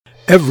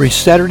Every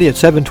Saturday at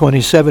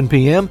 7:27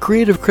 p.m.,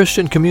 creative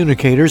Christian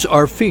communicators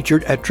are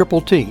featured at Triple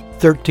T,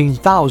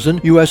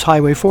 13,000 U.S.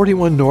 Highway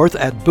 41 North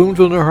at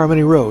Boonville New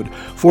Harmony Road,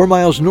 4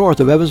 miles north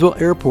of Evansville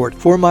Airport,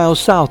 4 miles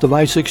south of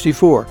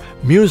I-64.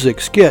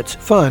 Music, skits,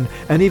 fun,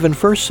 and even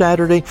first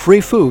Saturday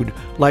free food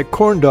like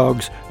corn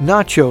dogs,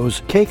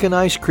 nachos, cake and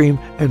ice cream,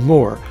 and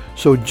more.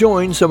 So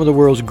join some of the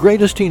world's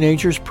greatest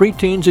teenagers,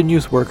 preteens, and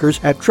youth workers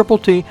at Triple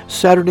T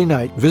Saturday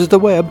night. Visit the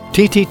web,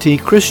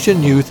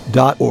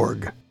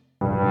 tttchristianyouth.org.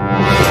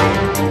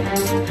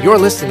 You're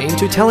listening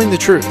to Telling the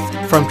Truth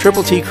from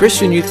Triple T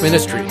Christian Youth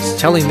Ministries,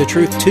 telling the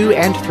truth to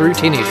and through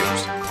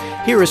teenagers.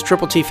 Here is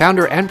Triple T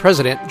founder and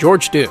president,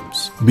 George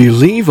Dooms.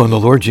 Believe on the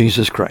Lord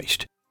Jesus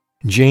Christ.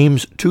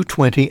 James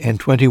 2:20 and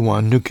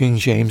 21, New King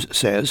James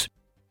says,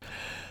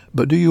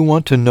 "But do you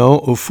want to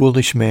know, O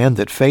foolish man,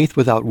 that faith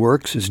without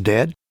works is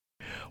dead?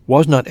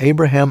 Was not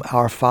Abraham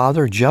our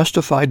father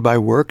justified by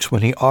works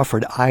when he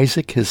offered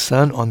Isaac his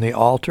son on the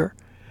altar?"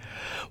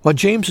 What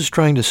James is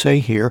trying to say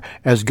here,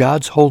 as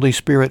God's Holy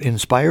Spirit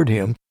inspired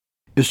him,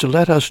 is to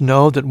let us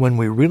know that when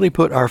we really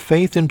put our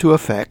faith into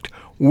effect,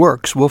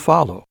 works will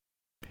follow.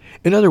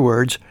 In other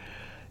words,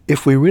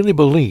 if we really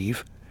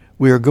believe,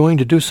 we are going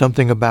to do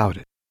something about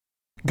it.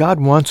 God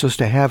wants us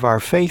to have our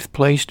faith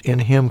placed in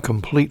Him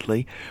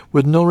completely,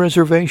 with no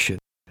reservation.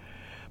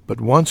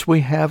 But once we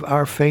have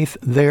our faith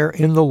there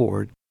in the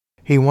Lord,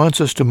 He wants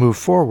us to move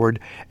forward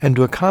and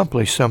to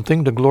accomplish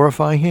something to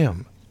glorify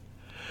Him.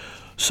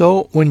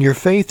 So, when your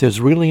faith is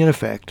really in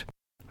effect,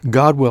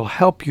 God will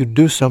help you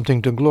do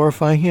something to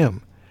glorify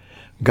Him.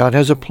 God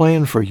has a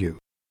plan for you.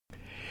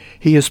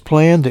 He has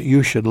planned that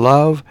you should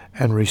love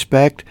and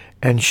respect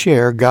and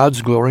share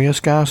God's glorious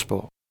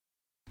gospel.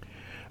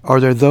 Are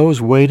there those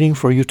waiting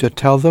for you to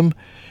tell them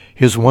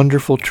His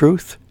wonderful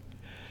truth?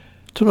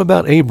 Tell them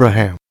about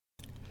Abraham,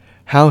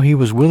 how he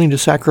was willing to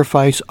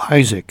sacrifice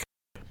Isaac,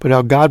 but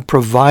how God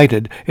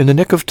provided in the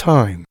nick of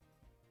time.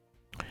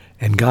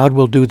 And God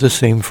will do the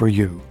same for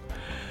you.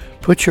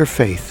 Put your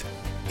faith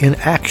in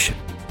action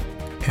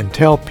and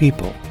tell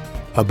people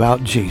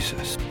about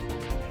Jesus.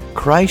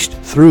 Christ,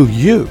 through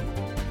you,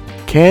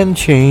 can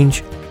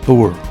change the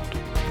world.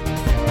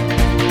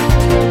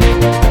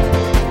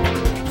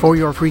 For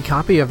your free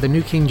copy of the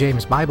New King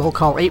James Bible,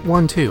 call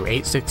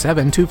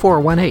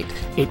 812-867-2418,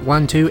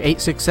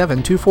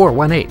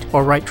 812-867-2418,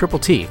 or write Triple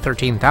T,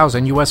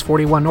 13,000 U.S.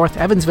 41 North,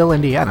 Evansville,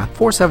 Indiana,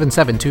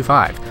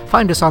 47725.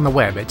 Find us on the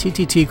web at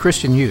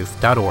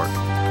tttchristianyouth.org.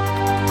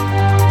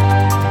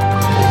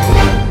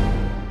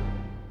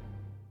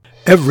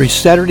 Every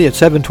Saturday at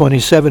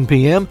 7:27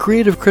 p.m.,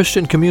 creative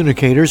Christian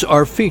communicators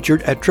are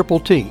featured at Triple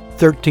T,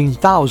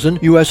 13,000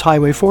 U.S.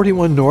 Highway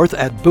 41 North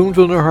at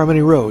Boonville New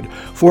Harmony Road,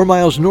 4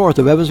 miles north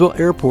of Evansville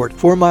Airport,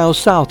 4 miles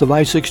south of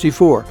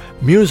I-64.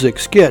 Music,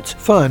 skits,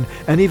 fun,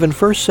 and even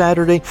first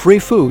Saturday free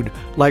food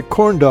like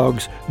corn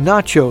dogs,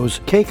 nachos,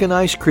 cake and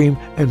ice cream,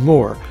 and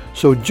more.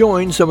 So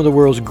join some of the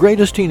world's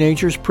greatest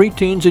teenagers,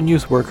 preteens, and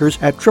youth workers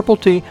at Triple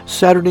T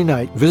Saturday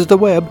night. Visit the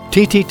web,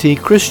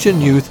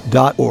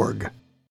 tttchristianyouth.org.